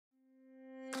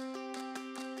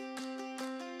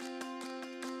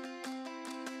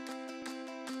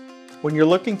When you're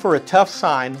looking for a tough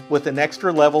sign with an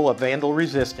extra level of vandal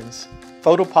resistance,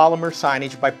 Photopolymer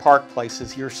signage by Park Place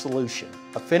is your solution.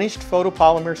 A finished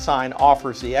photopolymer sign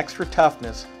offers the extra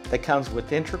toughness that comes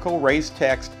with integral raised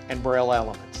text and braille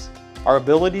elements. Our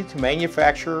ability to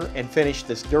manufacture and finish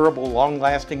this durable,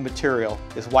 long-lasting material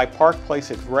is why Park Place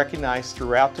is recognized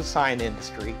throughout the sign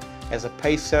industry as a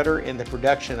pace setter in the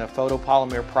production of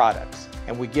photopolymer products.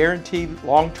 And we guarantee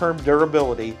long-term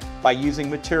durability by using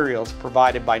materials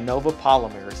provided by Nova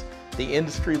Polymers, the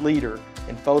industry leader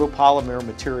in photopolymer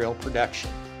material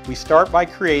production. We start by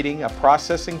creating a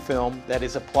processing film that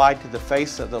is applied to the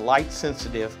face of the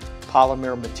light-sensitive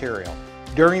polymer material.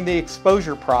 During the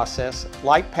exposure process,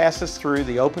 light passes through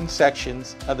the open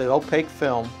sections of the opaque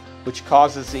film, which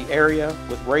causes the area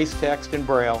with raised text and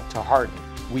braille to harden.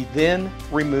 We then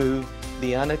remove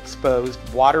the unexposed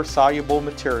water-soluble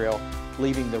material,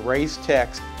 leaving the raised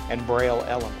text and braille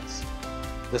elements.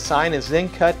 The sign is then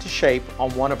cut to shape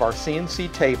on one of our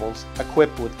CNC tables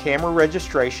equipped with camera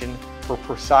registration for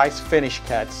precise finish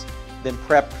cuts, then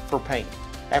prepped for paint.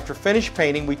 After finish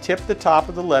painting, we tip the top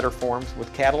of the letter forms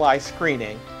with catalyzed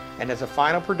screening, and as a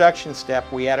final production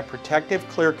step, we add a protective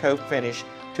clear coat finish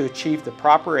to achieve the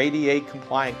proper ADA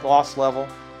compliant gloss level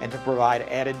and to provide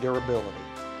added durability.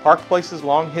 Park Place's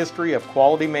long history of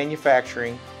quality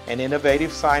manufacturing and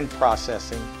innovative sign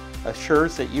processing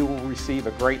assures that you will receive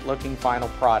a great looking final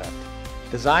product.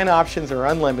 Design options are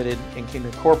unlimited and can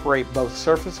incorporate both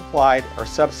surface applied or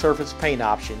subsurface paint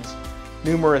options,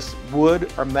 numerous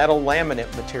wood or metal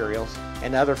laminate materials,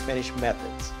 and other finish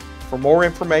methods. For more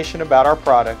information about our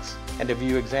products and to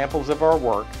view examples of our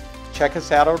work, check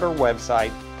us out at our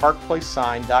website,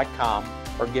 parkplacesign.com,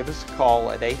 or give us a call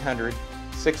at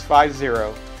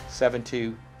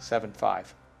 800-650-7275.